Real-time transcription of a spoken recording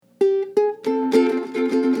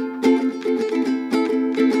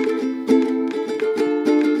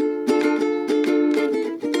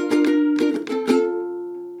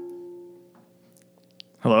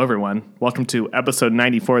Welcome to episode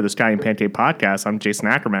 94 of the Sky and Pancake Podcast. I'm Jason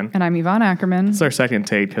Ackerman. And I'm Yvonne Ackerman. It's our second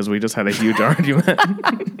take because we just had a huge argument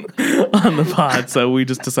on the pod, so we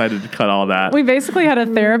just decided to cut all that. We basically had a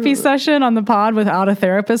therapy session on the pod without a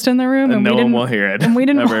therapist in the room. And no one will hear it. And we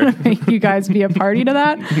didn't want to make you guys be a party to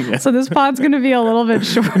that. Yeah. So this pod's going to be a little bit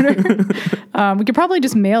shorter. We could probably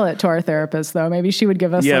just mail it to our therapist, though. Maybe she would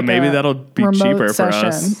give us maybe that'll be cheaper session. For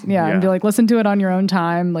us. Yeah, and be like, listen to it on your own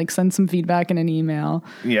time. Like, send some feedback in an email.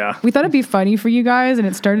 Yeah. We thought it'd be funny for you guys, and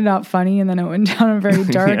it started out funny, and then it went down a very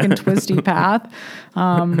dark and twisty path,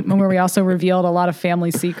 where we also revealed a lot of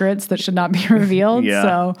family secrets that should not be revealed. Yeah.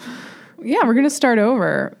 So, yeah, we're going to start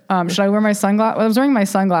over. Should I wear my sunglasses? Well, I was wearing my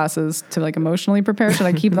sunglasses to like emotionally prepare. Should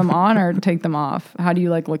I keep them on or take them off? How do you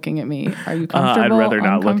like looking at me? Are you comfortable? I'd rather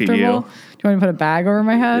not look at you. Do you want me to put a bag over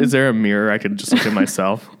my head? Is there a mirror I could just look at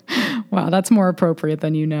myself? Wow, that's more appropriate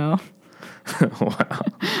than you know. Wow.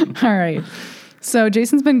 All right. So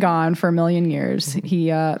Jason's been gone for a million years. He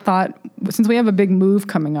thought, since we have a big move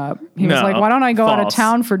coming up, he was like, why don't I go out of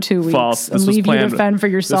town for 2 weeks and leave you to fend for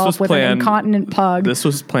yourself with an incontinent pug? This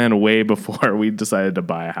was planned way before we decided to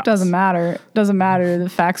buy a house. Doesn't matter. The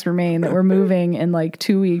facts remain that we're moving in like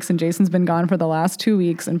 2 weeks, and Jason's been gone for the last 2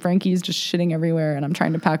 weeks, and Frankie's just shitting everywhere, and I'm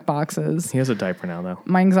trying to pack boxes. He has a diaper now, though.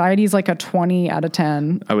 My anxiety is like a 20 out of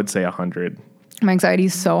 10. I would say 100. My anxiety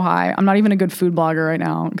is so high. I'm not even a good food blogger right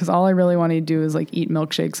now because all I really want to do is like eat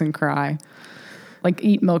milkshakes and cry. Like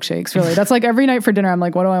eat milkshakes, really. That's like every night for dinner. I'm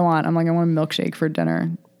like, what do I want? I'm like, I want a milkshake for dinner.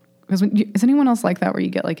 Because is anyone else like that where you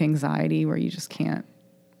get like anxiety where you just can't?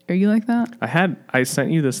 Are you like that? I sent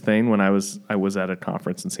you this thing when I was at a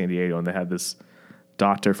conference in San Diego, and they had this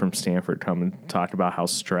doctor from Stanford come and talk about how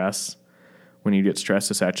when you get stressed,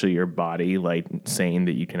 it's actually your body like saying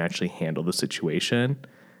that you can actually handle the situation.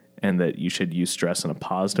 And that you should use stress in a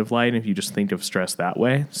positive light. And if you just think of stress that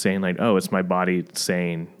way, saying like, "Oh, it's my body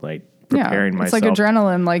saying like preparing myself." It's like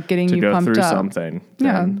adrenaline, like getting you pumped up. To go through something.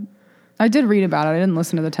 Yeah, I did read about it. I didn't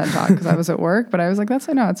listen to the TED Talk because I was at work, but I was like, it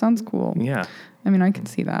sounds cool." Yeah. I mean, I can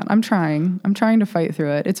see that. I'm trying to fight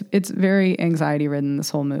through it. It's very anxiety ridden,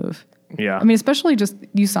 this whole move. Yeah. I mean, especially just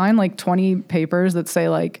you sign like 20 papers that say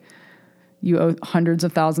like you owe hundreds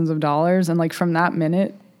of thousands of dollars, and like from that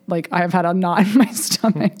minute. Like I've had a knot in my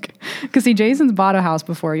stomach because Jason's bought a house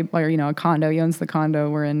before, a condo. He owns the condo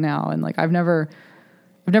we're in now, and like I've never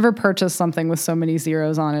purchased something with so many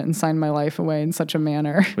zeros on it and signed my life away in such a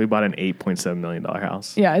manner. We bought an $8.7 million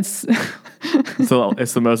house. Yeah, it's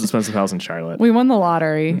it's the most expensive house in Charlotte. We won the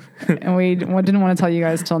lottery, and we didn't want to tell you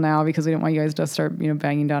guys till now because we didn't want you guys to start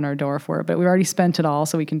banging down our door for it. But we already spent it all,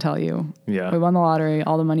 so we can tell you. Yeah, we won the lottery.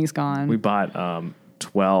 All the money's gone. We bought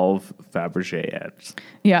 12 Fabergé eggs.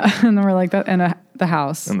 Yeah, and then we're like that, and the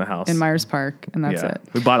house in Myers Park, and that's it.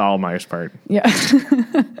 We bought all Myers Park. Yeah,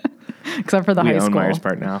 except for the high school. We own Myers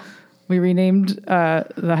Park now. We renamed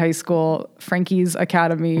the high school Frankie's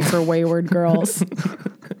Academy for Wayward Girls.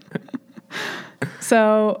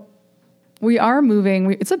 So we are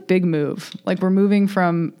moving. It's a big move. Like we're moving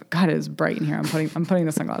from. God, it is bright in here. I'm putting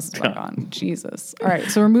the sunglasses back on. Jesus. All right,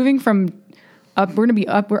 so we're moving from.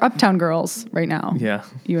 We're uptown girls right now. Yeah.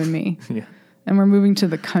 You and me. Yeah. And we're moving to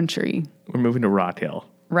the country. We're moving to Rock Hill.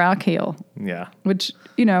 Rock Hill. Yeah. Which,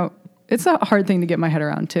 it's a hard thing to get my head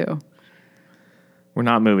around too. We're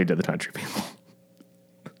not moving to the country, people.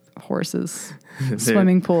 Horses,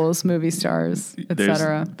 swimming pools, movie stars,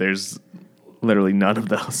 etc. There's literally none of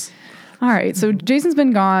those. All right, so Jason's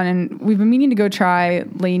been gone, and we've been meaning to go try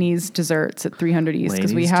Lainey's Desserts at 300 East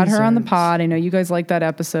because we had her on the pod. I know you guys liked that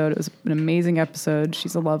episode. It was an amazing episode.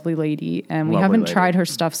 She's a lovely lady, and we haven't tried her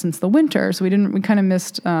stuff since the winter, so we kind of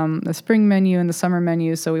missed the spring menu and the summer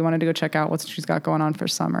menu, so we wanted to go check out what she's got going on for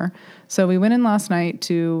summer. So we went in last night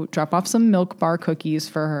to drop off some Milk Bar cookies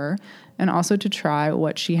for her, and also to try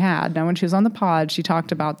what she had. Now, when she was on the pod, she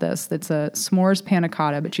talked about this. It's a s'mores panna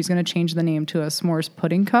cotta, but she's going to change the name to a s'mores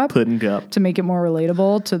pudding cup. Pudding cup. To make it more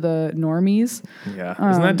relatable to the normies. Yeah.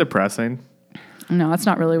 Isn't that depressing? No, that's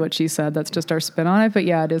not really what she said. That's just our spin on it. But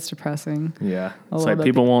yeah, it is depressing. Yeah. It's like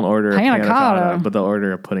people won't order a panna cotta, but they'll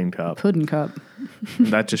order a pudding cup. Pudding cup.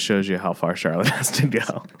 That just shows you how far Charlotte has to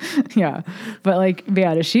go. Yeah. But like,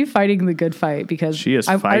 yeah, is she fighting the good fight? Because she is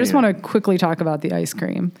fighting. I just want to quickly talk about the ice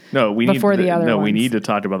cream. No, we need we need to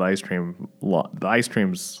talk about the ice cream. The ice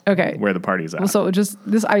cream's where the party's at. Well, so just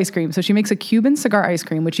this ice cream. So she makes a Cuban cigar ice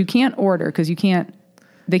cream, which you can't order because you can't.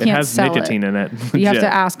 They can't sell it. It has nicotine in it. You have to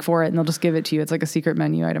ask for it, and they'll just give it to you. It's like a secret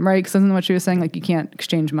menu item, right? Because isn't what she was saying? Like you can't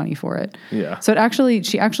exchange money for it. Yeah. So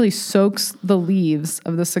she actually soaks the leaves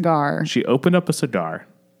of the cigar. She opened up a cigar.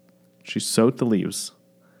 She soaked the leaves.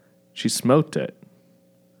 She smoked it.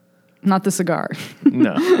 Not the cigar.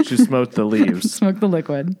 No, she smoked the leaves. Smoked the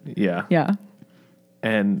liquid. Yeah. Yeah.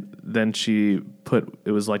 And then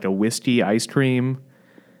it was like a whiskey ice cream.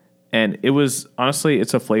 And it was, honestly,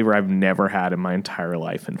 it's a flavor I've never had in my entire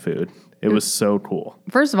life in food. It was so cool.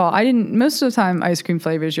 First of all, most of the time ice cream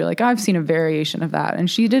flavors, you're like, I've seen a variation of that. And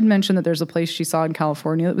she did mention that there's a place she saw in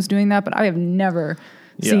California that was doing that, but I have never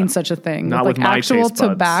seen such a thing. Not with like my actual taste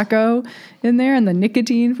buds. Tobacco in there and the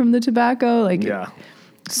nicotine from the tobacco. Like,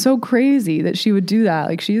 so crazy that she would do that.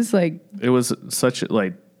 Like, she's like, it was such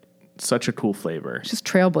a cool flavor. Just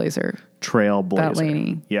trailblazer. That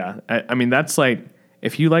lady. Yeah. I mean, that's like,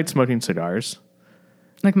 if you like smoking cigars.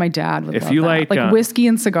 Like my dad would if love you that. Like whiskey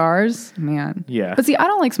and cigars, man. Yeah. But see, I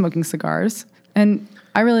don't like smoking cigars. And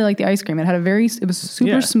I really like the ice cream. It was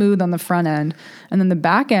super smooth on the front end. And then the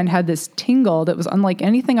back end had this tingle that was unlike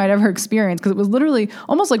anything I'd ever experienced, because it was literally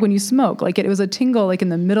almost like when you smoke. Like it was a tingle like in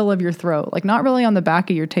the middle of your throat. Like not really on the back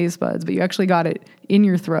of your taste buds, but you actually got it in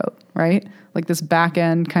your throat, right? Like this back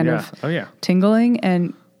end kind of tingling.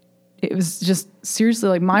 And it was just seriously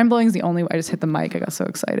like mind blowing is the only way. I just hit the mic. I got so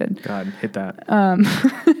excited. God, hit that.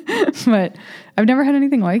 But I've never had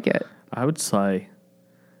anything like it. I would say,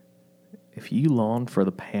 if you long for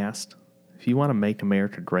the past, if you want to make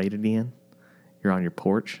America great again, you're on your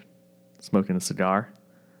porch smoking a cigar,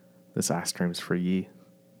 this ice cream's for you.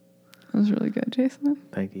 That was really good, Jason.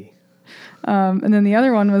 Thank you. And then the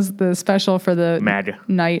other one was the special for the MAGA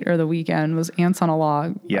night or the weekend was Ants on a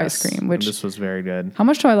Log ice cream. Which this was very good. How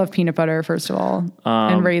much do I love peanut butter, first of all,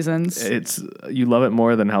 and raisins? You love it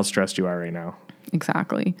more than how stressed you are right now.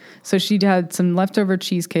 Exactly. So she had some leftover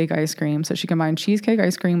cheesecake ice cream. So she combined cheesecake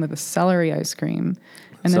ice cream with a celery ice cream,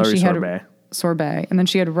 and then she had sorbet, and then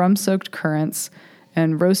she had rum-soaked currants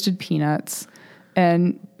and roasted peanuts.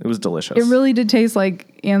 And it was delicious. It really did taste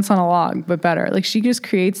like Ants on a Log, but better. Like she just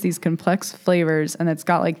creates these complex flavors, and it's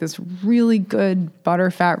got like this really good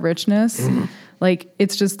butterfat richness. Mm-hmm. Like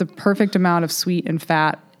it's just the perfect amount of sweet and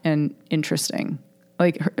fat and interesting.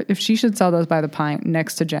 Like if she should sell those by the pint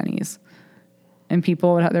next to Jenny's, and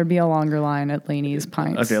there'd be a longer line at Laney's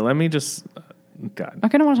Pints. Okay, let me just. God.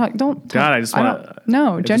 Okay, I don't want to talk. Don't. God, I just want to.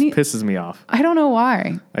 No, Jenny. It just pisses me off. I don't know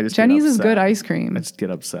why. Jenny's is good ice cream. I just get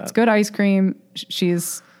upset. It's good ice cream.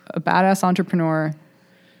 She's a badass entrepreneur.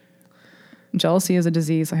 Jealousy is a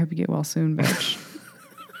disease. I hope you get well soon, bitch.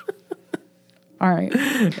 All right.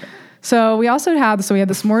 So we also had the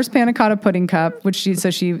s'mores panna cotta pudding cup, which she said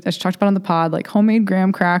as she talked about on the pod, like homemade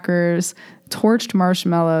graham crackers, torched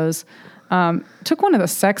marshmallows. Took one of the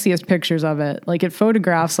sexiest pictures of it. Like it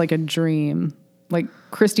photographs like a dream. Like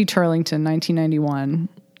Christy Turlington, 1991.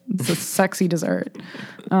 It's a sexy dessert.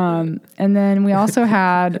 And then we also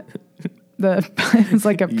had it's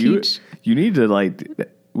like a peach. We need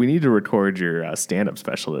to record your stand-up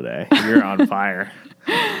special today. You're on fire.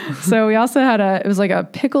 So we also had it was like a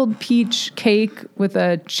pickled peach cake with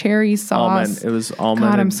a cherry sauce. Almond. It was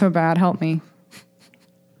almond. God, I'm so bad. Help me.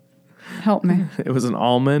 Help me. It was an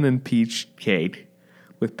almond and peach cake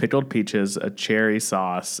with pickled peaches, a cherry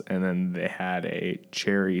sauce, and then they had a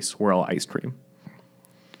cherry swirl ice cream.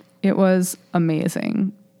 It was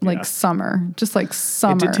amazing. Like summer. Just like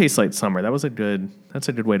summer. It did taste like summer. That's a good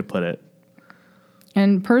way to put it.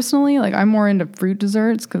 And personally, like I'm more into fruit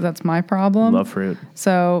desserts because that's my problem. Love fruit.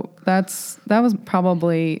 So that was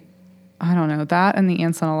probably, I don't know, that and the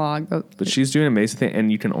Ants on a Log. But she's doing an amazing thing.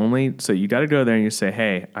 And you got to go there and you say,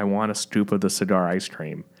 hey, I want a scoop of the cigar ice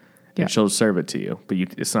cream. Yeah. And she'll serve it to you. But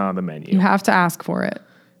it's not on the menu. You have to ask for it.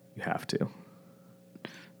 You have to.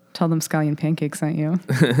 Tell them Scallion Pancakes sent you.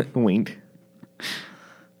 Wink.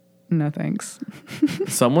 No thanks.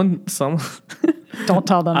 Someone. Don't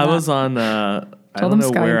tell them I was on, I don't know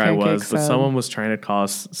where I was, but someone was trying to call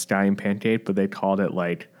us Scallion Pancake, but they called it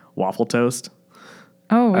like waffle toast.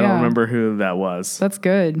 Oh, I don't remember who that was. That's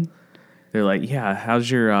good. They're like, yeah, how's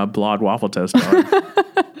your blog waffle toast going?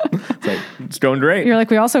 It's like, it's going great. You're like,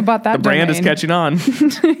 we also bought that. The brand is catching on.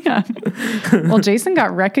 Yeah. Well, Jason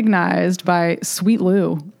got recognized by Sweet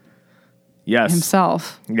Lou. Yes.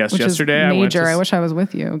 Himself. Yes. Yesterday, I wish I was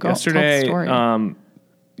with you. Yesterday, tell the story.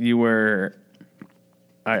 You were.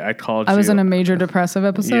 I called you. I was in a major depressive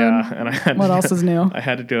episode. Yeah, and what else is new? I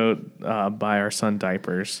had to go buy our son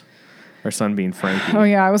diapers. Our son being Frankie. Oh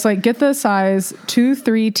yeah, I was like, get the size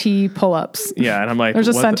 2-3T pull-ups. Yeah, and I'm like, there's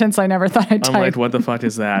a sentence I never thought I'd type. I'm like, what the fuck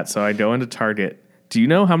is that? So I go into Target. Do you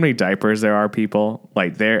know how many diapers there are, people?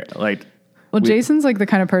 Like Well, Jason's like the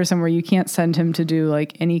kind of person where you can't send him to do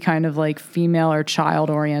like any kind of like female or child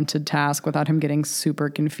oriented task without him getting super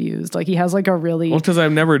confused. Like he has like a really because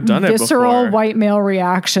I've never done it before. Visceral white male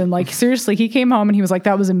reaction. Like seriously, he came home and he was like,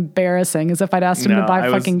 "That was embarrassing," as if I'd asked him to buy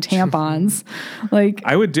fucking tampons. Like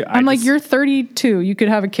I would do. I'm like, you're 32. You could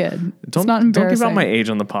have a kid. It's not embarrassing. Don't give out my age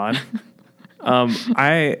on the pod.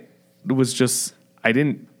 I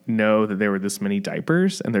didn't know that there were this many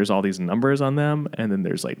diapers and there's all these numbers on them and then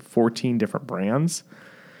there's like 14 different brands.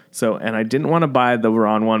 So, and I didn't want to buy the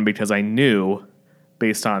wrong one because I knew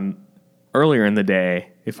based on earlier in the day,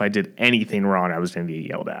 if I did anything wrong, I was going to get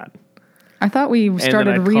yelled at. I thought we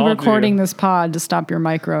started re-recording this pod to stop your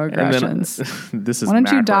microaggressions. This is Why don't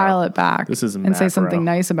macro. you dial it back and say something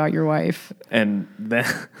nice about your wife? And then,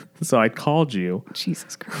 so I called you.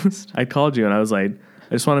 Jesus Christ. I called you and I was like,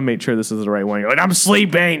 I just want to make sure this is the right one. You're like, I'm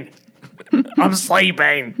sleeping. I'm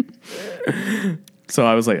sleeping. So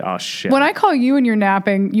I was like, oh, shit. When I call you and you're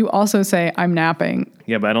napping, you also say, I'm napping.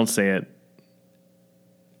 Yeah, but I don't say it.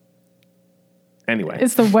 Anyway.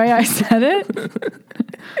 It's the way I said it?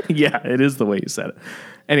 Yeah, it is the way you said it.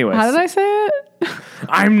 Anyway. How did I say it?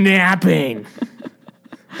 I'm napping.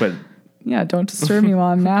 But yeah, don't disturb me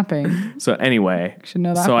while I'm napping. So anyway. You should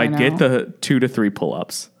know that so by I now. get the 2 to 3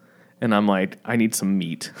 pull-ups. And I'm like, I need some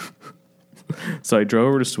meat. So I drove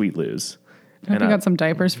over to Sweet Lou's. I hope you got some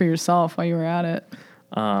diapers for yourself while you were at it.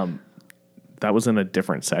 That was in a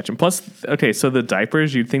different section. Plus, okay, so the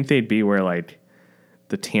diapers, you'd think they'd be where like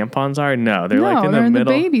the tampons are. No, they're like in the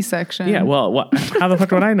middle. The baby section. Yeah, well, how the fuck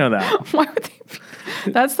would I know that? Why would they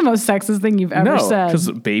be? That's the most sexist thing you've ever said. No, because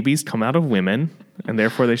babies come out of women, and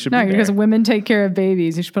therefore they should be there. No, because women take care of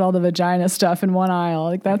babies. You should put all the vagina stuff in one aisle.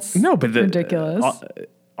 Like that's ridiculous.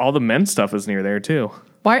 All the men's stuff is near there too.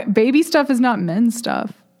 Why baby stuff is not men's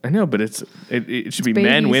stuff? I know, but it should be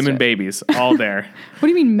men, women, babies, all there. What do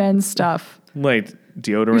you mean men's stuff? Like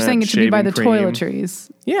deodorant, You're saying it should be by the cream. toiletries.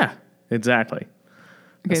 Yeah, exactly.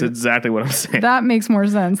 Okay, that's exactly what I'm saying. That makes more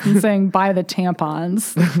sense than saying buy the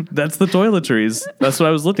tampons. That's the toiletries. That's what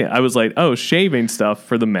I was looking at. I was like, oh, shaving stuff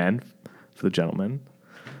for the men, for the gentlemen.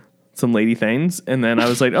 Some lady things. And then I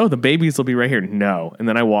was like, oh, the babies will be right here. No. And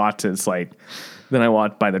then I walked, and it's like... Then I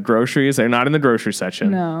walked by the groceries. They're not in the grocery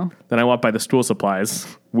section. No. Then I walked by the school supplies.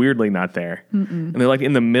 Weirdly not there. And they're like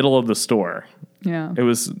in the middle of the store. Yeah. It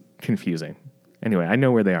was confusing. Anyway, I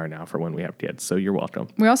know where they are now for when we have kids, so you're welcome.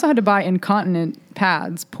 We also had to buy incontinent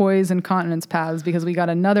pads, poise incontinence pads, because we got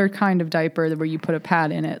another kind of diaper where you put a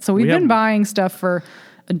pad in it. So we've been buying stuff for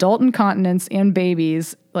adult incontinence and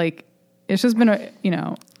babies. Like, it's just been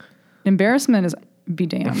embarrassment is be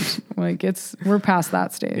damned. Like, we're past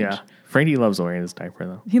that stage. Yeah. Frankie loves wearing his diaper,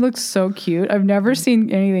 though. He looks so cute. I've never seen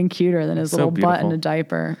anything cuter than his little butt in a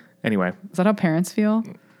diaper. Anyway. Is that how parents feel?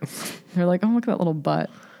 They're like, oh, look at that little butt.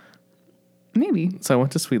 Maybe. So I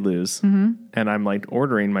went to Sweet Lou's, and I'm like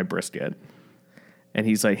ordering my brisket. And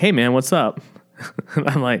he's like, hey, man, what's up? And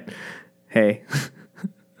I'm like, hey.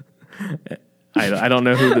 I don't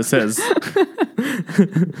know who this is.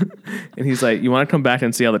 And he's like, you want to come back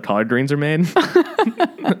and see how the collard greens are made?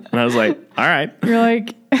 And I was like, all right. You're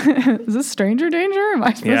like, is this stranger danger? Am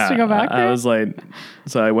I supposed to go back there? I was like,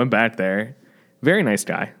 so I went back there. Very nice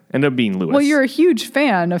guy. Ended up being Lewis. Well, you're a huge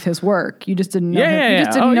fan of his work. You just didn't know him. You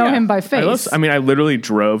just didn't know him by face. I literally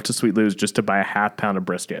drove to Sweet Lou's just to buy a half pound of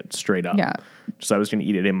brisket straight up. Yeah. Just I was going to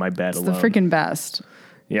eat it in my bed alone. It's the freaking best.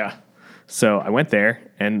 Yeah. So I went there,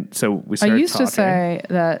 and so we started talking. I used to say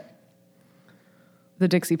that the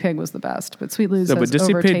Dixie Pig was the best, but Sweet Lou's has but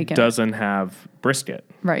Dixie overtaken Pig doesn't have brisket.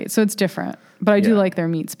 Right, so it's different. But I do like their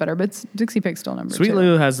meats better, but Dixie Pig's still number 2. Sweet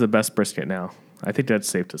Lou has the best brisket now. I think that's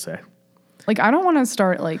safe to say. Like, I don't want to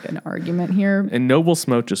start, like, an argument here. And Noble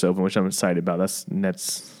Smoke just opened, which I'm excited about.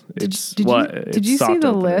 Did you see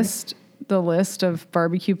the list of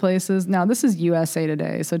barbecue places? Now, this is USA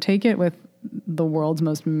Today, so take it with the world's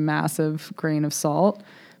most massive grain of salt.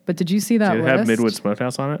 But did you see that list? Did it have Midwood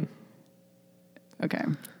Smokehouse on it? Okay.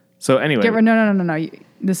 So anyway. No.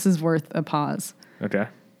 This is worth a pause. Okay.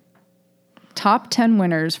 Top 10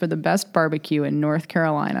 winners for the best barbecue in North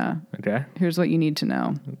Carolina. Okay. Here's what you need to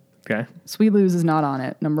know. Okay. Sweet Lou's is not on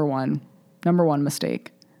it, number one. Number one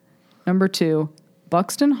mistake. Number 2,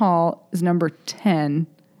 Buxton Hall is number 10.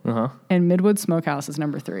 And Midwood Smokehouse is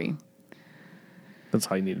number 3. That's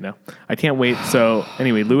all you need to know. I can't wait. So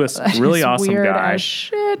anyway, Lewis, really awesome weird guy. As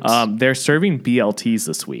shit. They're serving BLTs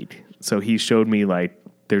this week. So he showed me like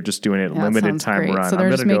they're just doing it limited time great. run. So they're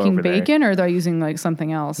just making bacon, or they're using like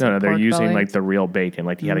something else? No, they're using belly? like the real bacon.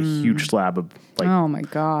 Like he had a huge slab of like oh my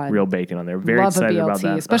god, real bacon on there. Very Love excited a BLT, about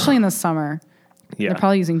that. Especially in the summer. Yeah. They're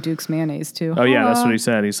probably using Duke's mayonnaise too. Oh yeah, that's what he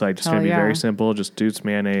said. He's like, just Hell gonna be yeah. very simple, just Duke's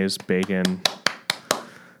mayonnaise, bacon.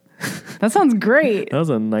 That sounds great. That was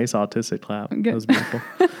a nice autistic clap. That was beautiful.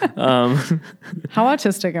 How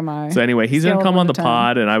autistic am I? So anyway, he's Scale gonna of come 1 on to the 10.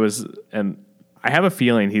 pod, and I have a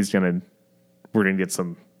feeling we're gonna get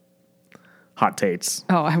some hot takes.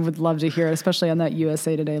 Oh, I would love to hear it, especially on that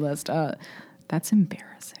USA Today list. That's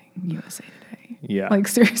embarrassing. USA Today. Yeah. Like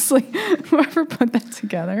seriously, whoever put that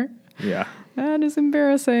together. Yeah. That is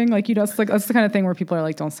embarrassing. Like that's the kind of thing where people are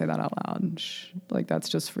like, don't say that out loud. Shh. Like that's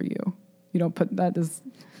just for you. You don't put that as.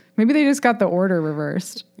 Maybe they just got the order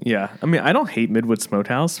reversed. Yeah. I mean, I don't hate Midwood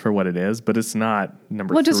Smokehouse for what it is, but it's not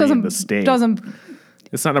number 3 in the state.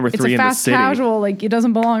 It's not number 3 in the city. It's a fast casual. Like it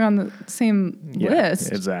doesn't belong on the same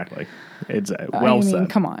list. Exactly. Well said.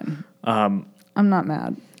 Come on. I'm not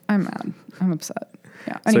mad. I'm mad. I'm upset.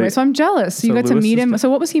 Yeah. Anyway, so I'm jealous. So you got to meet him. So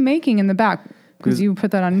what was he making in the back? Because you put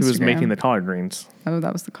that on Instagram. He was making the collard greens. Oh,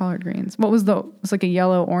 that was the collard greens. What was it's like a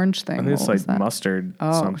yellow orange thing. I think it's like mustard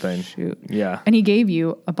something. Shoot. Yeah. And he gave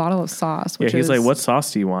you a bottle of sauce. Which he's like, what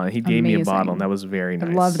sauce do you want? He gave me a bottle, and that was very nice.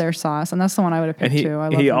 I love their sauce, and that's the one I would have picked too. I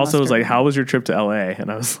love he also was like, how was your trip to LA?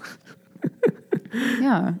 And I was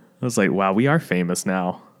yeah. I was like, wow, we are famous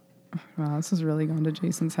now. Wow, this is really going to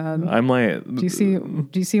Jason's head. I'm like, do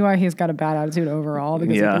you see why he's got a bad attitude overall?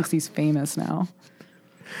 Because he thinks he's famous now.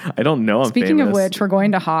 I don't know. Speaking of which, we're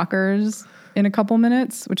going to Hawkers in a couple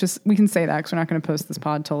minutes, we can say that because we're not going to post this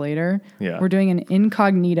pod till later. Yeah. We're doing an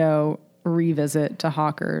incognito revisit to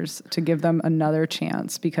Hawkers to give them another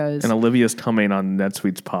chance because. And Olivia's coming on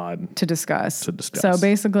NetSuite's pod to discuss. So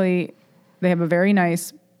basically, they have a very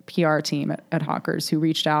nice PR team at Hawkers who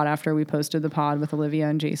reached out after we posted the pod with Olivia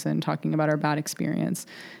and Jason talking about our bad experience.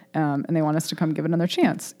 And they want us to come give it another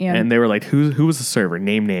chance. And they were like, who was the server?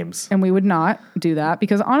 Name names. And we would not do that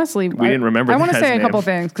because honestly, we didn't remember. I want to say a couple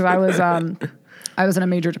things because I was in a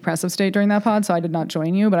major depressive state during that pod, so I did not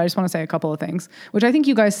join you. But I just want to say a couple of things, which I think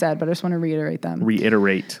you guys said, but I just want to reiterate them.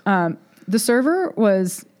 The server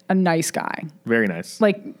was a nice guy. Very nice.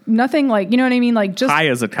 Like nothing like, you know what I mean? Like just high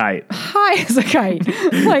as a kite.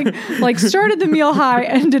 like started the meal high,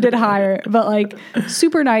 ended it higher, but like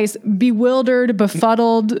super nice, bewildered,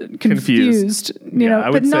 befuddled, confused, you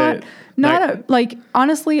know, but like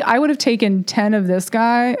honestly, I would have taken 10 of this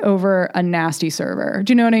guy over a nasty server.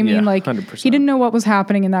 Do you know what I mean? Like 100%. He didn't know what was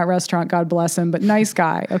happening in that restaurant. God bless him, but nice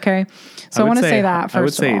guy. Okay. So I want to say that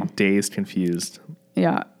first of all. I would say dazed, confused.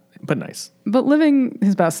 Yeah. But nice. But living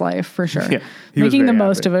his best life for sure. Yeah, making the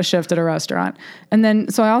most of a shift at a restaurant. And then,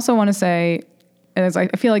 so I also want to say, as I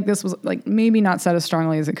feel like this was like maybe not said as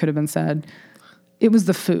strongly as it could have been said. It was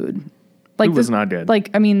the food. Like food was not good. Like,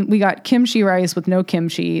 I mean, we got kimchi rice with no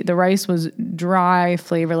kimchi. The rice was dry,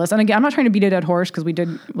 flavorless. And again, I'm not trying to beat a dead horse because we did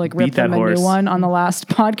like rip them a new one on the last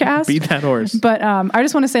podcast. Beat that horse. But I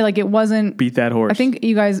just want to say like it wasn't. Beat that horse. I think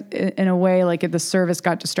you guys, in a way, like the service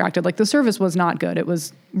got distracted. Like the service was not good. It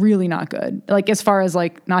was really not good. Like as far as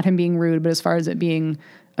like not him being rude, but as far as it being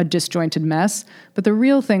a disjointed mess. But the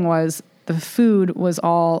real thing was the food was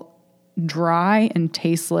all dry and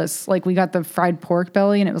tasteless. Like we got the fried pork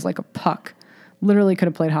belly and it was like a puck. Literally could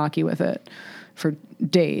have played hockey with it for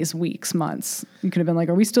days, weeks, months. You could have been like,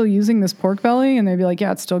 are we still using this pork belly? And they'd be like,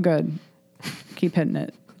 yeah, it's still good. Keep hitting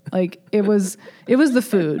it. Like it was the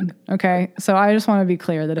food. Okay. So I just want to be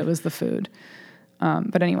clear that it was the food.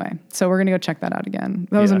 But anyway, so we're going to go check that out again.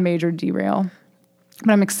 That was a major derail,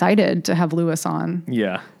 but I'm excited to have Lewis on.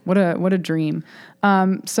 Yeah. What a dream.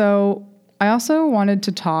 So I also wanted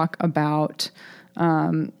to talk about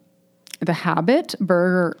the Habit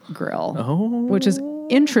Burger Grill, which is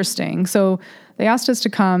interesting. So they asked us to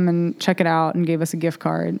come and check it out and gave us a gift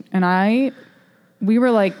card. And we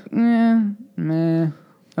were like, meh,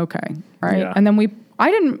 okay, right? Yeah. And then I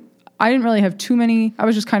didn't really have too many. I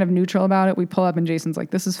was just kind of neutral about it. We pull up and Jason's like,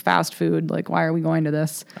 this is fast food. Like, why are we going to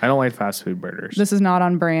this? I don't like fast food burgers. This is not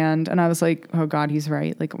on brand. And I was like, oh God, he's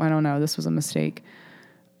right. Like, I don't know. This was a mistake.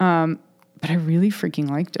 But I really freaking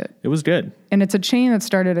liked it. It was good. And it's a chain that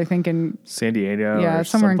started, I think, in San Diego. Yeah,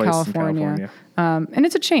 somewhere in California. And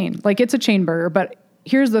it's a chain. Like, it's a chain burger. But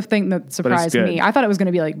here's the thing that surprised me. I thought it was going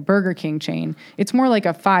to be like Burger King chain. It's more like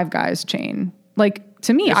a Five Guys chain. Like,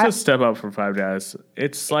 to me, it's a step up from Five Guys.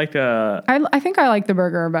 It's like a... I think I like the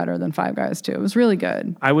burger better than Five Guys, too. It was really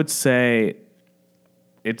good. I would say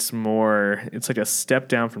it's like a step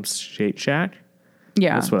down from Shake Shack.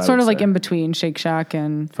 Yeah, sort of like in between Shake Shack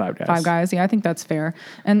and Five Guys. Yeah, I think that's fair.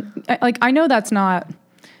 And like, I know that's not,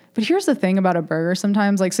 but here's the thing about a burger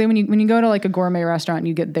sometimes. Like, say when you go to like a gourmet restaurant and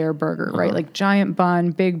you get their burger, right? Like giant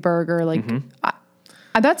bun, big burger. Like,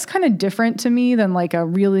 That's kind of different to me than like a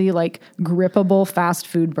really like grippable fast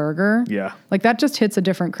food burger. Yeah. Like that just hits a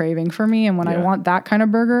different craving for me. And when I want that kind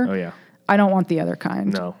of burger, I don't want the other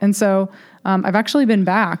kind. No. And so I've actually been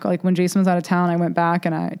back. Like when Jason was out of town, I went back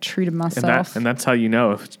and I treated myself. And that's how you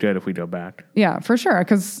know if it's good if we go back. Yeah, for sure.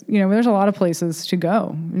 Because, there's a lot of places to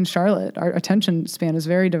go in Charlotte. Our attention span is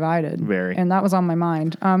very divided. Very. And that was on my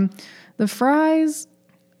mind. The fries,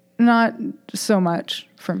 not so much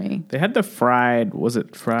for me. They had the fried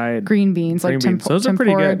green beans, green beans. Those are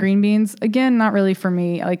pretty good. Green beans. Again, not really for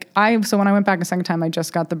me. So when I went back a second time, I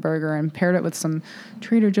just got the burger and paired it with some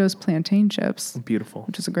Trader Joe's plantain chips. Beautiful.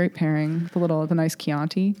 Which is a great pairing. The nice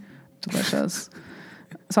Chianti. Delicious.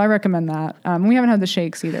 So I recommend that. We haven't had the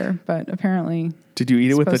shakes either, but apparently. Did you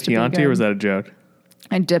eat it with the Chianti or was that a joke?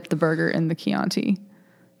 I dipped the burger in the Chianti.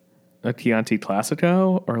 A Chianti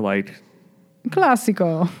Classico or like?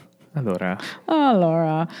 Classico.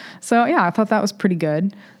 Allora. So, yeah, I thought that was pretty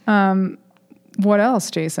good. What else,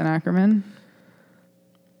 Jason Ackerman?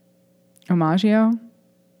 Omaggio?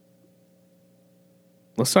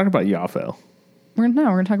 Let's talk about Yaffo. We're going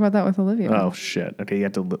to talk about that with Olivia. Oh, shit. Okay, you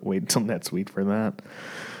have to wait until next week for that.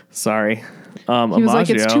 Sorry. He was like,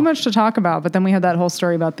 it's too much to talk about, but then we had that whole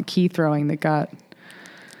story about the key throwing that got...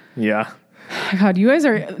 Yeah. God, you guys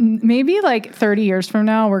are maybe like 30 years from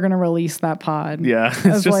now, we're going to release that pod. Yeah.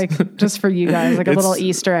 As just for you guys, like a little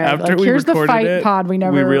Easter egg. Like, here's the fight pod we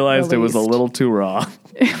realized released. It was a little too raw.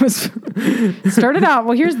 It started out,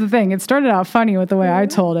 well, here's the thing. It started out funny with the way I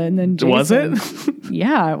told it. And then Jason, was it?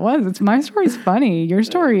 Yeah, it was. My story's funny. Your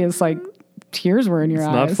story is like tears were in your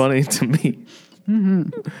eyes. It's not funny to me. Mm-hmm.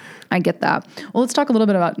 I get that. Well, let's talk a little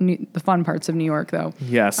bit about the fun parts of New York, though.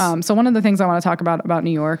 Yes. So one of the things I want to talk about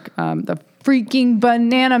New York, the freaking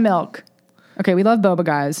banana milk. Okay, we love Boba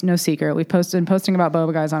Guys, no secret. We've been posting about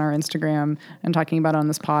Boba Guys on our Instagram and talking about it on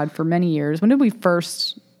this pod for many years. When did we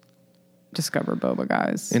first discover Boba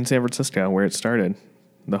Guys? In San Francisco, where it started.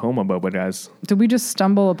 The home of Boba Guys. Did we just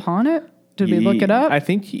stumble upon it? Did we look it up? I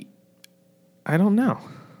don't know.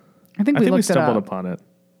 I think we stumbled upon it.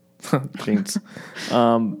 Jinx. It's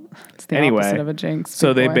the opposite of a jinx.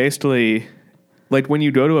 So they basically, like when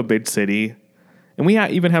you go to a big city, and we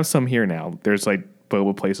even have some here now, there's like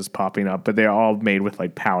boba places popping up, but they're all made with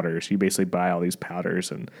like powders. You basically buy all these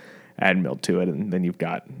powders and add milk to it, and then you've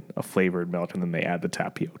got a flavored milk, and then they add the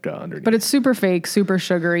tapioca underneath. But it's super fake, super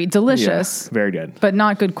sugary, delicious. Yeah, very good. But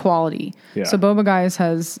not good quality. Yeah. So Boba Guys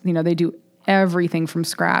has, they do everything from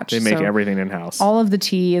scratch. They make everything in-house. All of the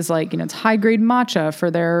tea is like, it's high-grade matcha for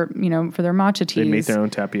their matcha teas. They make their own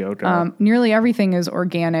tapioca. Nearly everything is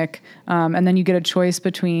organic. And then you get a choice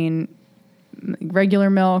between regular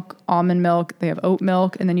milk, almond milk. They have oat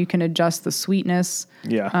milk, and then you can adjust the sweetness.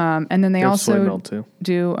 Yeah. And then they also soy milk too.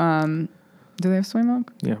 Do they have soy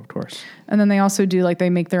milk? Yeah, of course. And then they also do they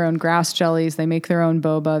make their own grass jellies. They make their own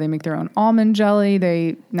boba. They make their own almond jelly.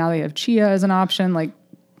 Now they have chia as an option. Like,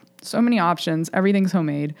 so many options. Everything's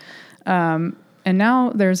homemade. And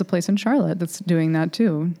now there's a place in Charlotte that's doing that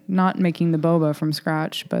too. Not making the boba from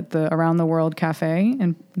scratch, but the Around the World Cafe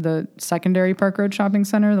and the secondary Park Road Shopping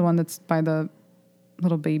Center, the one that's by the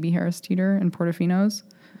little baby Harris Teeter in Portofino's.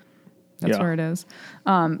 That's where it is.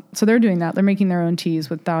 So they're doing that. They're making their own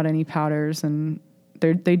teas without any powders. And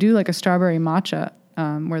they do like a strawberry matcha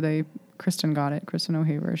where Kristen got it. Kristen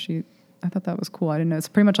O'Haver. I thought that was cool. I didn't know. It's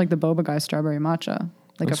pretty much like the Boba Guy strawberry matcha.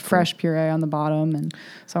 Like that's a fresh puree on the bottom, and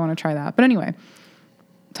so I want to try that. But anyway,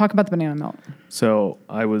 talk about the banana milk. So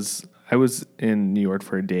I was in New York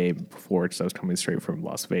for a day before, because I was coming straight from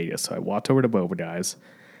Las Vegas. So I walked over to Boba Guys,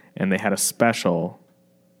 and they had a special,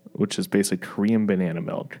 which is basically Korean banana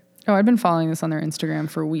milk. Oh, I've been following this on their Instagram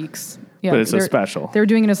for weeks. Yeah, but it's a special. They're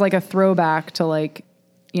doing it as like a throwback to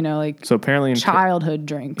so apparently childhood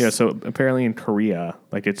drinks. Yeah, so apparently in Korea,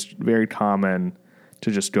 it's very common to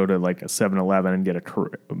just go to like a 7-Eleven and get a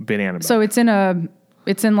banana milk. So it's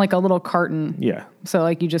in like a little carton. Yeah. So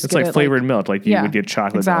you just it's like flavored milk, like you would get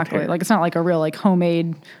chocolate exactly. milk. Like it's not like a real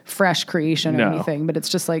homemade fresh creation or anything, but it's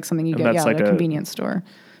just like something you get at a convenience store.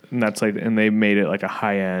 And that's and they made it like a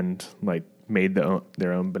high end, made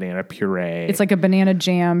their own banana puree. It's like a banana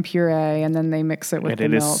jam puree, and then they mix it with the milk.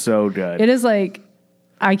 And it is so good. It is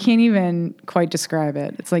I can't even quite describe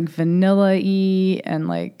it. It's like vanilla-y and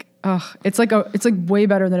it's way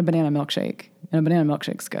better than a banana milkshake, and a banana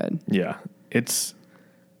milkshake's good. Yeah, it's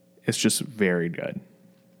just very good.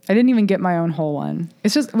 I didn't even get my own whole one.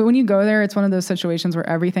 It's just when you go there, it's one of those situations where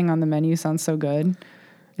everything on the menu sounds so good.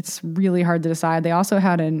 It's really hard to decide. They also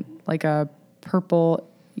had a purple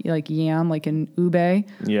yam, an ube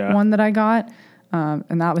one that I got.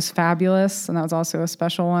 And that was fabulous. And that was also a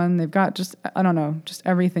special one. They've got just, I don't know, just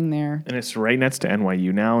everything there. And it's right next to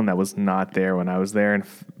NYU now. And that was not there when I was there. And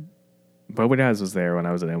Boba Daz was there when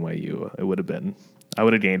I was at NYU. It would have been, I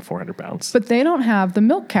would have gained 400 pounds. But they don't have the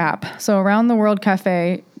milk cap. So Around the World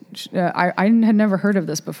Cafe, I had never heard of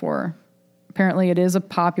this before. Apparently it is a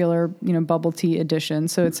popular, bubble tea edition.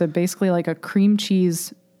 So it's basically like a cream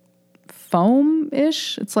cheese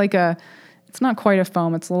foam-ish. It's not quite a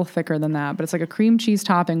foam. It's a little thicker than that, but it's like a cream cheese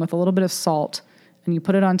topping with a little bit of salt, and you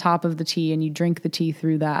put it on top of the tea and you drink the tea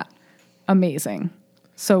through that. Amazing.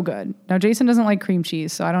 So good. Now, Jason doesn't like cream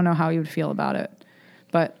cheese, so I don't know how he would feel about it,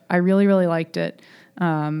 but I really, really liked it.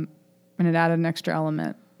 And it added an extra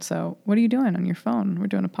element. So what are you doing on your phone? We're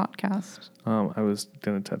doing a podcast. I was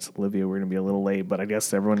going to text Olivia. We're going to be a little late, but I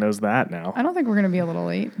guess everyone knows that now. I don't think we're going to be a little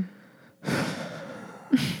late.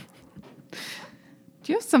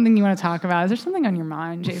 Do you have something you want to talk about? Is there something on your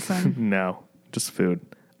mind, Jason? No, just food.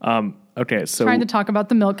 Okay, so trying to talk about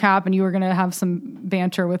the milk cap, and you were going to have some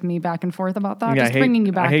banter with me back and forth about that. Yeah, bringing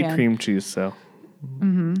you back in. I hate cream cheese, so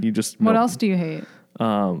you just. What else do you hate?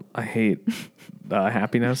 I hate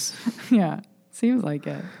happiness. Yeah, seems like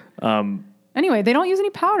it. Anyway, they don't use any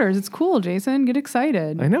powders. It's cool, Jason. Get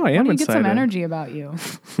excited. I know. I am excited. Get some energy about you.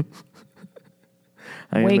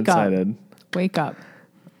 I am excited. Wake up.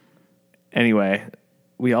 Anyway,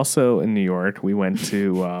 we also in New York. We went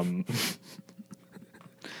to.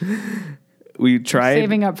 We tried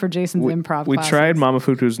saving up for Jason's improv. We classes. tried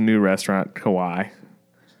Momofuku's new restaurant, Kauai.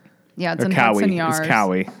 Yeah, it's in Hudson Yards. It's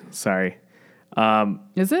Kauai. Sorry.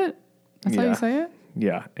 Is it? That's how you say it?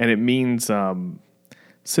 Yeah. And it means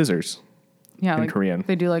scissors in Korean.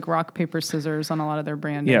 They do like rock, paper, scissors on a lot of their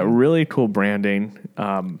branding. Yeah, really cool branding.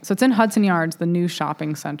 So it's in Hudson Yards, the new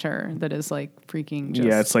shopping center that is like freaking just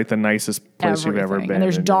it's like the nicest place you've ever been. And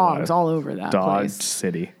there's dogs all over that dog place.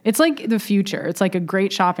 City. It's like the future. It's like a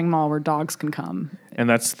great shopping mall where dogs can come. And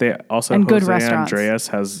that's also and Jose good restaurants. Andreas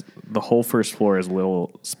has the whole first floor is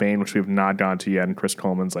Little Spain, which we've not gone to yet. And Chris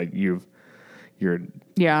Coleman's like,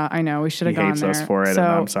 yeah, I know. We should have gone there. He hates us for it, and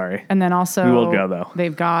I'm sorry. And then also, we will go though.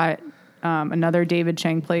 They've got another David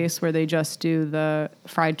Chang place where they just do the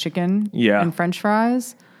fried chicken and French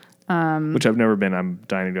fries. Which I've never been. I'm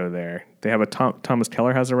dying to go there. They have Thomas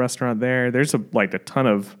Keller has a restaurant there. There's a ton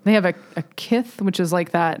of. They have a Kith, which is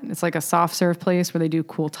like that. It's like a soft serve place where they do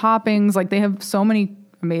cool toppings. Like they have so many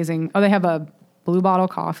amazing. Oh, they have a Blue Bottle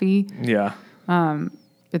coffee. Yeah.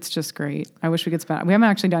 It's just great. I wish we could spend. We haven't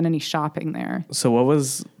actually done any shopping there. So, what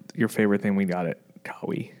was your favorite thing we got at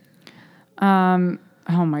Kauai?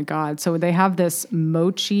 Oh my God. So they have this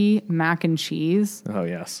mochi mac and cheese. Oh,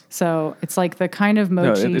 yes. So it's like the kind of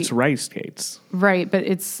mochi. No, it's rice cakes. Right. But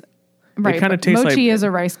it's right. It kind of tastes mochi like, is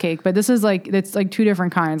a rice cake, but this is it's like two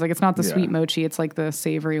different kinds. Like it's not the sweet mochi. It's like the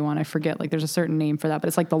savory one. I forget. Like there's a certain name for that, but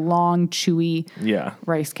it's like the long, chewy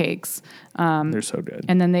rice cakes. They're so good.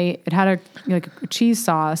 And then it had a cheese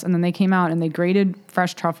sauce, and then they came out and they grated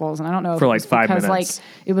fresh truffles. And I don't know for like 5 minutes. Like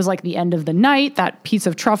it was like the end of the night. That piece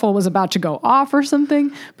of truffle was about to go off or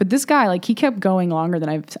something. But this guy, he kept going longer than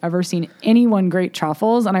I've ever seen anyone grate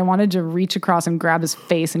truffles. And I wanted to reach across and grab his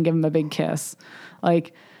face and give him a big kiss.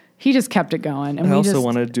 He just kept it going. And I also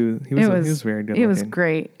wanted to do. He was very good. It was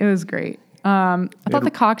great. It was great. I thought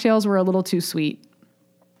the cocktails were a little too sweet.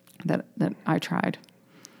 That I tried.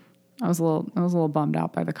 I was a little bummed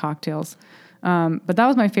out by the cocktails. But that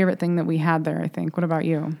was my favorite thing that we had there, I think. What about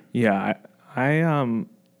you? Yeah, I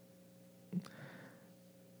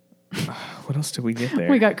what else did we get there?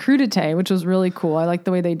 We got crudité, which was really cool. I like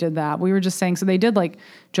the way they did that. We were just saying, so they did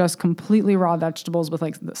just completely raw vegetables with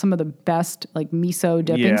some of the best miso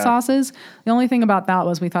dipping sauces. The only thing about that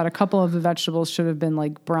was we thought a couple of the vegetables should have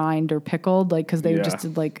been brined or pickled, because they just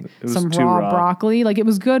did some raw broccoli. It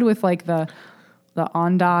was good with the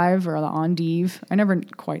endive or the endive. I never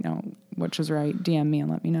quite know which was right. DM me and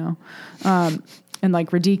let me know. And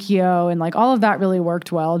radicchio and all of that really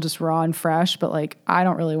worked well, just raw and fresh. But I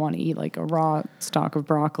don't really want to eat a raw stalk of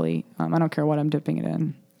broccoli. I don't care what I'm dipping it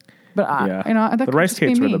in. But the rice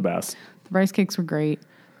cakes were the best. The rice cakes were great.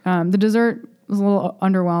 The dessert was a little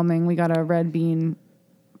underwhelming. We got a red bean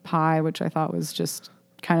pie, which I thought was just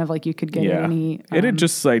kind of you could get at any. It had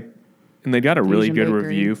just and they got a really Asian good bakery.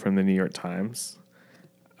 review from the New York Times.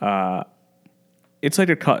 It's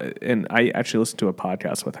and I actually listened to a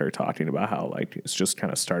podcast with her talking about how it's just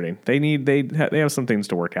kind of starting. They have some things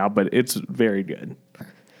to work out, but it's very good.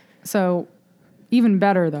 So even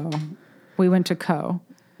better though, we went to Co.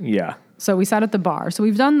 Yeah. So we sat at the bar. So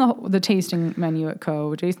we've done the tasting menu at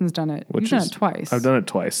Co. Jason's done it. You've done it twice. I've done it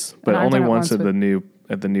twice, but only once at the new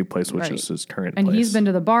at the new place, which is his current and place. he's been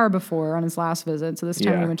to the bar before on his last visit. So this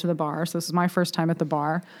time we went to the bar. So this is my first time at the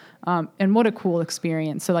bar. And what a cool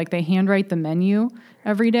experience. So like they handwrite the menu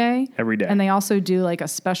every day. Every day. And they also do like a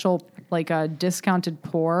special, like a discounted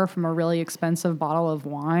pour from a really expensive bottle of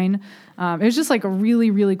wine. It was just like a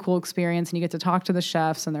really, really cool experience. And you get to talk to the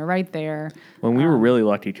chefs and they're right there. Well, we were really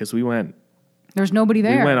lucky because we went. There's nobody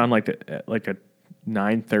there. We went on like a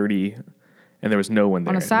 9:30 and there was no one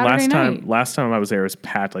there. On a Saturday night. Last time I was there, it was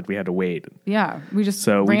packed. Like we had to wait. Yeah, we just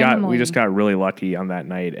we just got really lucky on that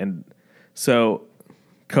night. And so,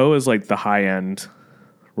 Ko is like the high end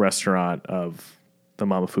restaurant of the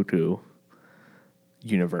Momofuku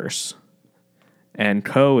universe, and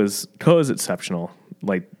Ko is exceptional.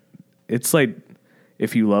 Like it's like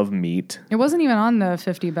if you love meat. It wasn't even on the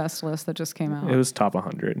 50 best list that just came out. It was top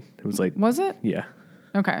 100. It was like was it? Yeah.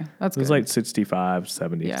 Okay, that's good. It was like 65,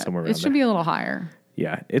 70, somewhere around there. It should be a little higher.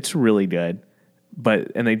 Yeah, it's really good.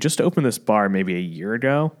 And they just opened this bar maybe a year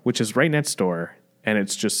ago, which is right next door. And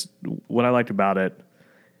it's just, what I liked about it,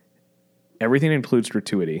 everything includes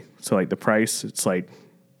gratuity. So like the price, it's like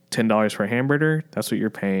 $10 for a hamburger. That's what you're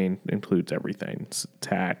paying. Includes everything. It's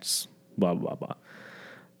tax, blah, blah, blah.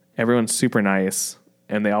 Everyone's super nice.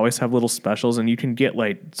 And they always have little specials. And you can get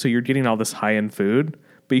so you're getting all this high-end food,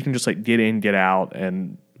 but you can just like get in, get out.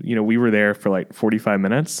 And, we were there for like 45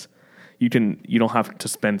 minutes. You don't have to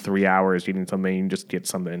spend 3 hours eating something. You can just get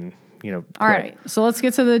something, All right. So let's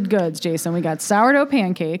get to the goods, Jason. We got sourdough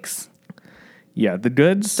pancakes. Yeah, the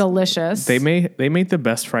goods. Delicious. They made the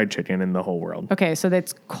best fried chicken in the whole world. Okay, so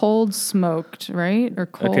that's cold smoked, right? Or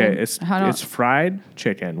cold. Okay, it's fried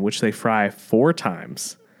chicken, which they fry 4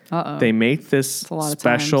 times. Uh-oh. They make this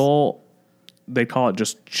special, they call it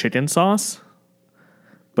just chicken sauce,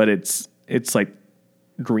 but it's like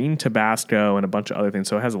green Tabasco and a bunch of other things.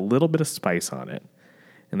 So it has a little bit of spice on it.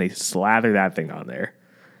 And they slather that thing on there.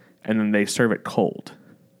 And then they serve it cold.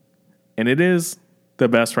 And it is the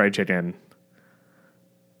best fried chicken.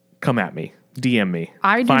 Come at me. DM me.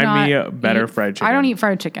 Find me a better fried chicken. I don't eat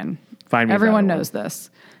fried chicken. Find me Everyone knows this.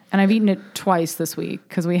 And I've eaten it twice this week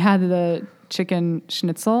because we had the chicken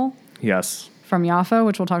schnitzel. Yes. From Jaffa,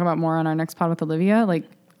 which we'll talk about more on our next pod with Olivia. Like,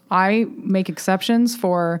 I make exceptions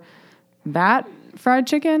for that fried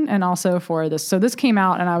chicken and also for this. So this came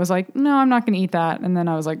out and I was like, no, I'm not going to eat that. And then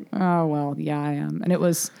I was like, oh, well, yeah, I am. And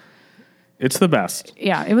it's the best.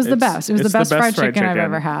 Yeah, it was the best. It was the best fried chicken I've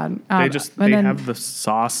ever had. They have the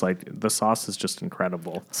sauce. Like the sauce is just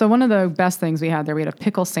incredible. So one of the best things we had there, we had a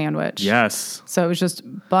pickle sandwich. Yes. So it was just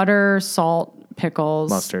butter, salt,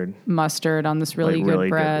 pickles, mustard on this really good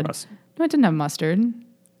bread. No, it didn't have mustard.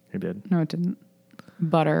 It did. No, it didn't.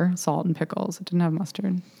 Butter, salt, and pickles. It didn't have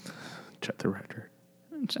mustard. Check the record.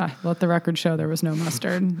 Let the record show there was no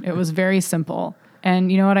mustard. It was very simple.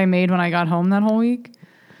 And you know what I made when I got home that whole week?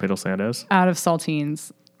 Pickle sandos? Out of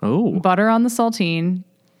saltines. Oh. Butter on the saltine.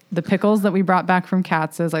 The pickles that we brought back from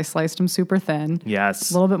Katz's, I sliced them super thin. Yes.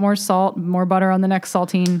 A little bit more salt, more butter on the next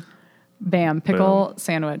saltine. Bam. Pickle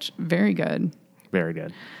sandwich. Very good. Very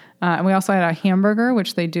good. And we also had a hamburger,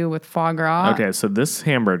 which they do with foie gras. Okay, so this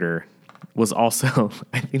hamburger was also,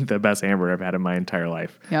 I think, the best hamburger I've had in my entire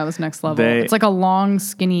life. Yeah, it was next level. It's like a long,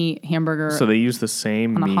 skinny hamburger. So they use the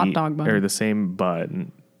same on meat, a hot dog bun. or the same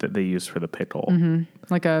bun that they use for the pickle. Mm-hmm.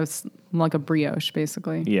 Like a brioche,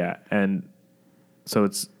 basically. Yeah, and so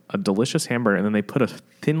it's a delicious hamburger, and then they put a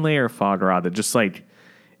thin layer of foie gras that just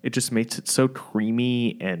it just makes it so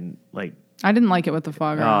creamy and like. I didn't like it with the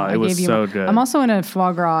foie gras. Oh, it was so good. I'm also in a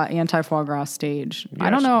foie gras, anti-foie gras stage. Yeah, I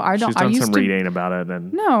don't know. She's done some reading about it.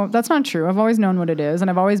 And no, that's not true. I've always known what it is. And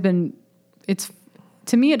I've always been,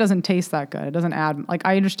 to me, it doesn't taste that good. It doesn't add,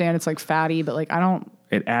 I understand it's fatty, but I don't.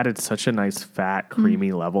 It added such a nice fat,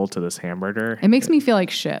 creamy level to this hamburger. It makes me feel like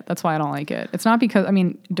shit. That's why I don't like it. It's not because,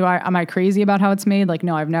 am I crazy about how it's made?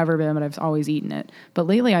 No, I've never been, but I've always eaten it. But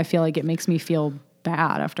lately I feel like it makes me feel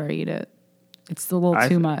bad after I eat it. It's a little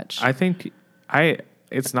too much. I think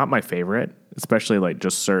it's not my favorite, especially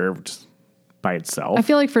just served by itself. I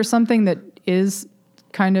feel like for something that is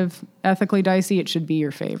kind of ethically dicey, it should be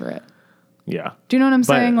your favorite. Yeah. Do you know what I'm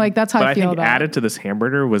saying? That's how I feel about it. Added to this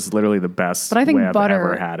hamburger was literally the best but I think way I've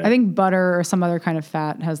ever had it. I think butter or some other kind of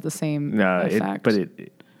fat has the same effect.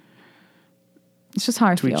 It's just how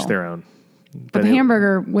I feel. To each their own. But the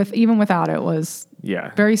hamburger, even without it, was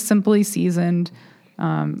very simply seasoned.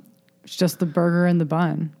 It's just the burger and the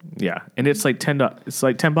bun. Yeah, and it's like $10. It's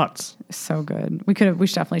like $10. So good. We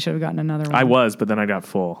definitely should have gotten another one. I was, but then I got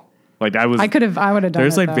full. I would have done.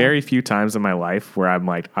 There's very few times in my life where I'm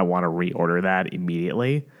I want to reorder that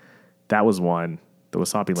immediately. That was one. The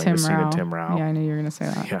wasabi linguine at Tim Rao. Yeah, I knew you were going to say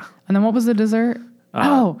that. Yeah. And then what was the dessert?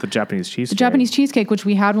 The Japanese cheesecake. The Japanese cheesecake, which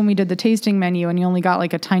we had when we did the tasting menu, and you only got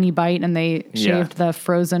like a tiny bite, and they shaved the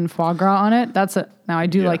frozen foie gras on it. Now I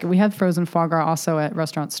do like it. We had frozen foie gras also at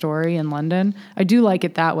Restaurant Story in London. I do like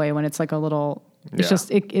it that way when it's like a little. It's just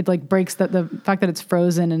it like breaks the fact that it's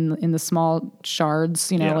frozen in the small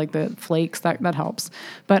shards, like the flakes that helps.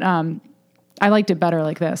 But I liked it better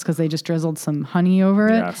like this because they just drizzled some honey over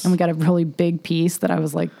it, and we got a really big piece that I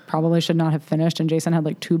was like probably should not have finished. And Jason had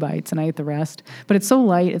like 2 bites, and I ate the rest. But it's so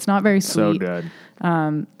light; it's not very sweet. So good.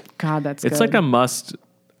 God, that's it's good. like a must.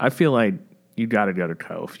 I feel like you got to go to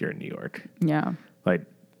Co if you're in New York. Yeah,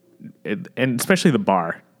 and especially the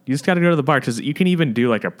bar. You just got to go to the bar because you can even do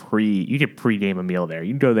like you could pregame a meal there.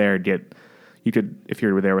 You can go there and you could, if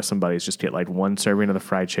you're there with some buddies, just get like 1 serving of the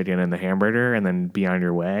fried chicken and the hamburger, and then be on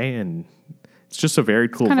your way. And it's just a very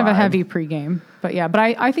cool. It's kind vibe. of a heavy pregame, but yeah. But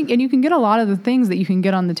I think, and you can get a lot of the things that you can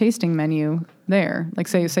get on the tasting menu there. Like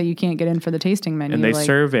say you can't get in for the tasting menu, and they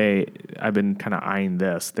serve I've been kind of eyeing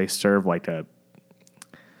this. They serve like a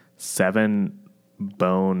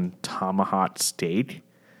 7-bone tomahawk steak.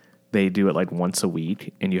 They do it like once a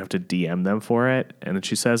week, and you have to DM them for it. And then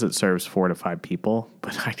she says it serves 4 to 5 people,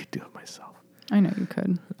 but I could do it myself. I know you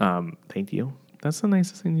could. Thank you. That's the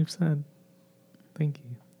nicest thing you've said. Thank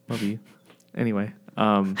you. Love you. Anyway,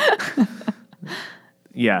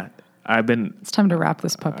 yeah, It's time to wrap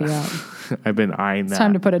this puppy up. I've been eyeing that. It's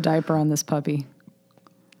time to put a diaper on this puppy.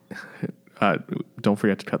 Don't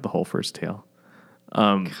forget to cut the whole first tail.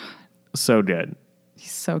 So good.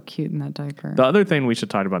 He's so cute in that diaper. The other thing we should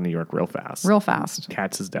talk about New York real fast.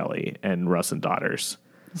 Katz's Deli and Russ and Daughters.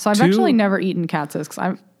 So I've actually never eaten Katz's because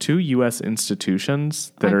I've 2 U.S.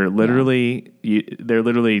 institutions that are literally they're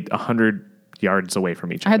literally 100 yards away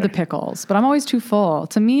from each other. I had the pickles, but I'm always too full.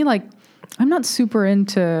 To me, like I'm not super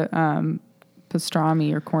into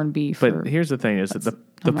pastrami or corned beef. But here's the thing: is that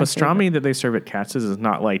the pastrami that they serve at Katz's is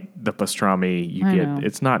not like the pastrami you get. Know.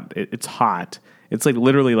 It's not. It's hot. It's like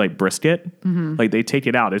literally like brisket. Mm-hmm. Like they take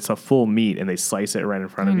it out. It's a full meat and they slice it right in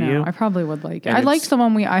front of you. I probably would like it. I liked the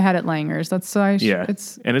one I had at Langer's.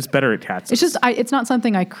 And it's better at Katz's. It's just it's not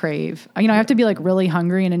something I crave. I have to be like really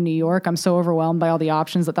hungry, and in New York, I'm so overwhelmed by all the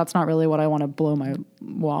options that's not really what I want to blow my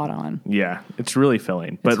wad on. Yeah, it's really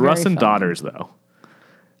filling. But Russ and Daughters though.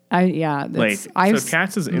 So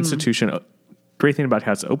Katz's institution. Great thing about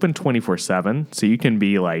Katz's open 24/7, so you can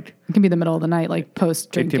be like. It can be the middle of the night, like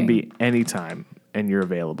post drinking. It can be anytime. And you're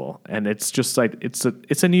available, and it's just like it's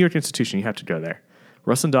a New York institution. You have to go there.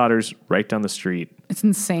 Russ and Daughters, right down the street. It's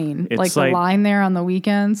insane. It's like the line there on the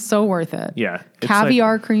weekends, so worth it. Yeah,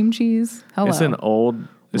 caviar cream cheese. Hello, it's an old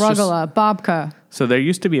Rugala, babka. So there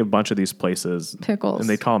used to be a bunch of these places, pickles, and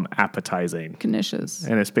they call them appetizing knishes,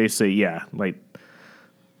 and it's basically like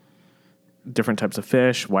different types of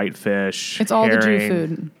fish, white fish. It's all the Jew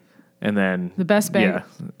food. And then the best the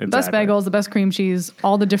best bagels, the best cream cheese,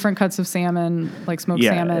 all the different cuts of salmon, like smoked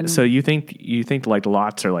salmon. So you think like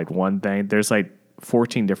lots are like one thing. There's like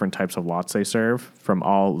 14 different types of lots they serve from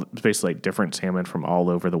all basically like different salmon from all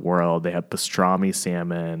over the world. They have pastrami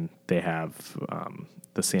salmon. They have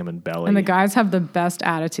the salmon belly. And the guys have the best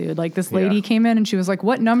attitude. Like this lady came in and she was like,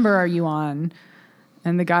 "What number are you on?"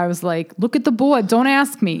 And the guy was like, "Look at the board. Don't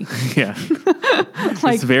ask me." Yeah.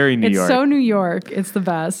 It's very New York. It's so New York. It's the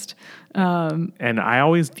best. And I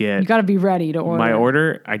always get... You got to be ready to order. My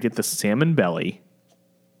order, I get the salmon belly,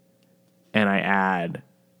 and I add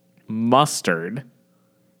mustard.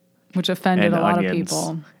 Which offended a lot of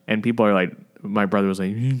people. And people are like... My brother was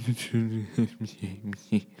like...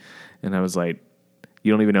 And I was like,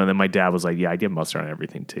 you don't even know. And then my dad was like, yeah, I get mustard on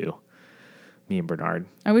everything too. Me and Bernard.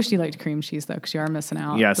 I wish you liked cream cheese though, because you are missing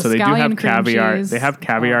out. Yeah, so they do have caviar. Cheese. They have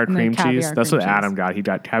caviar cream cheese. That's what Adam got. He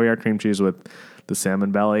got caviar cream cheese with the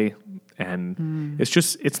salmon belly, and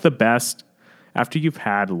it's the best. After you've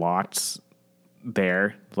had lots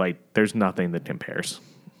there, like there's nothing that compares.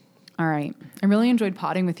 All right, I really enjoyed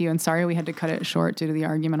potting with you, and sorry we had to cut it short due to the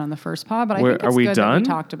argument on the first pod. But I think it's good that we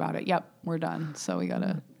talked about it. Yep, we're done. So we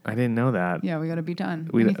gotta. I didn't know that. Yeah, we got to be done.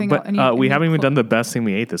 We haven't even done the best thing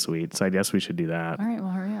we ate this week, so I guess we should do that. All right, well,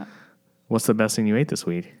 hurry up. What's the best thing you ate this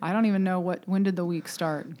week? I don't even know when did the week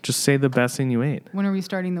start? Just say the best thing you ate. When are we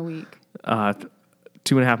starting the week?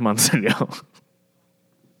 2.5 months ago.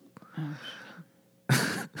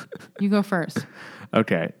 You go first.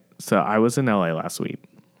 Okay, so I was in LA last week,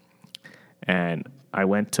 and I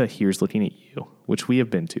went to Here's Looking at You, which we have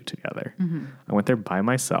been to together. Mm-hmm. I went there by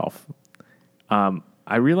myself.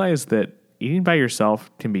 I realized that eating by yourself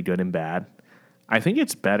can be good and bad. I think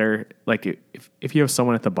it's better, like, if you have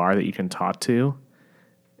someone at the bar that you can talk to,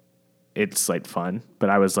 it's, like, fun. But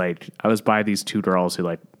I was by these 2 girls who,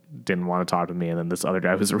 like, didn't want to talk to me, and then this other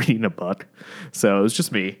guy was reading a book. So it was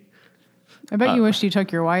just me. I bet you wished you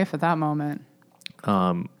took your wife at that moment.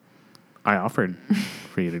 I offered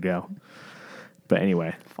for you to go. But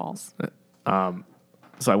anyway. False. So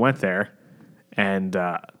I went there, and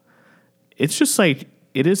it's just like,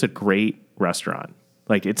 it is a great restaurant.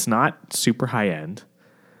 Like, it's not super high end,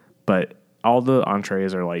 but all the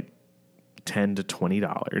entrees are like $10 to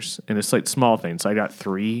 $20, and it's like small things. So I got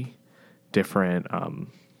 3 different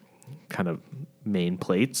kind of main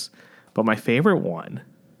plates, but my favorite one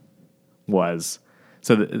was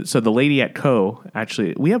so the lady at Co.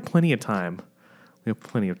 Actually, we have plenty of time.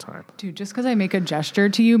 Dude, just because I make a gesture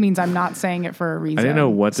to you means I'm not saying it for a reason. I didn't know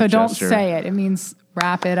what the so gesture. don't say it. It means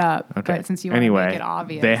wrap it up. Okay. But since you want to make it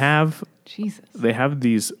obvious, they have Jesus.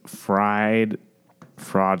 These fried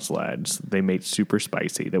frog legs. They made super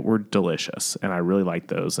spicy that were delicious, and I really like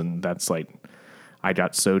those. And that's like, I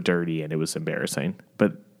got so dirty and it was embarrassing.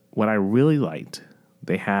 But what I really liked,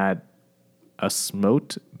 they had a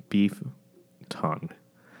smoked beef tongue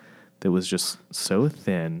that was just so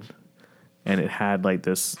thin, and it had like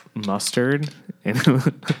this mustard, and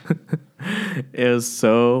it was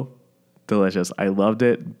so delicious. I loved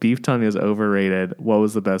it. Beef tongue is overrated. What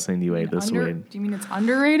was the best thing you ate this week? Do you mean it's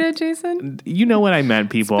underrated, Jason? You know what I meant,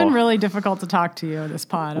 people. It's been really difficult to talk to you this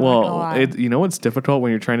pod. Well, you know what's difficult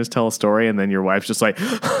when you're trying to tell a story and then your wife's just like,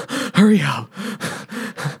 hurry up.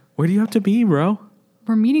 Where do you have to be, bro?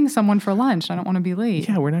 We're meeting someone for lunch. I don't want to be late.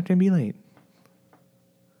 Yeah, we're not going to be late.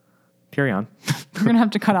 Carry on. We're going to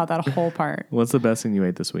have to cut out that whole part. What's the best thing you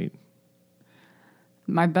ate this week?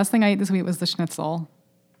 My best thing I ate this week was the schnitzel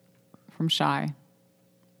from Shy.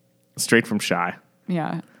 Straight from Shy.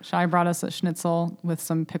 Yeah. Shy brought us a schnitzel with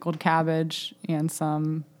some pickled cabbage and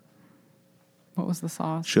some, what was the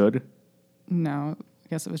sauce? Should? No. I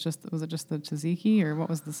guess was it just the tzatziki, or what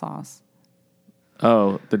was the sauce?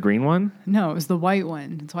 Oh, the green one? No, it was the white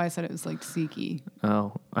one. That's why I said it was like tzatziki.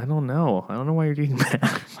 Oh, I don't know. I don't know why you're getting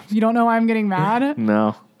mad. You don't know why I'm getting mad?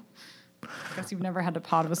 No. I guess you've never had to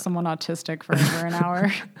pod with someone autistic for over an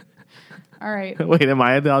hour. All right. Wait, am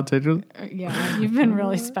I at the autistic? Yeah, you've been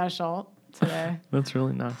really special today. That's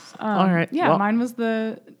really nice. All right. Yeah, well, mine was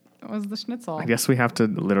the schnitzel. I guess we have to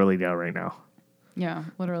literally go right now. Yeah,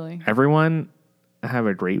 literally. Everyone, have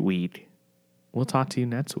a great week. We'll talk to you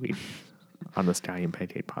next week on the Stallion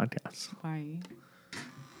Pancake Podcast. Bye.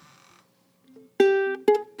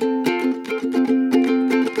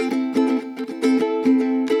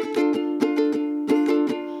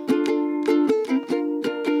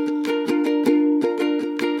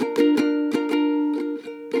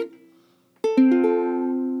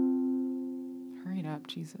 Hurry it up,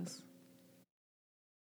 Jesus.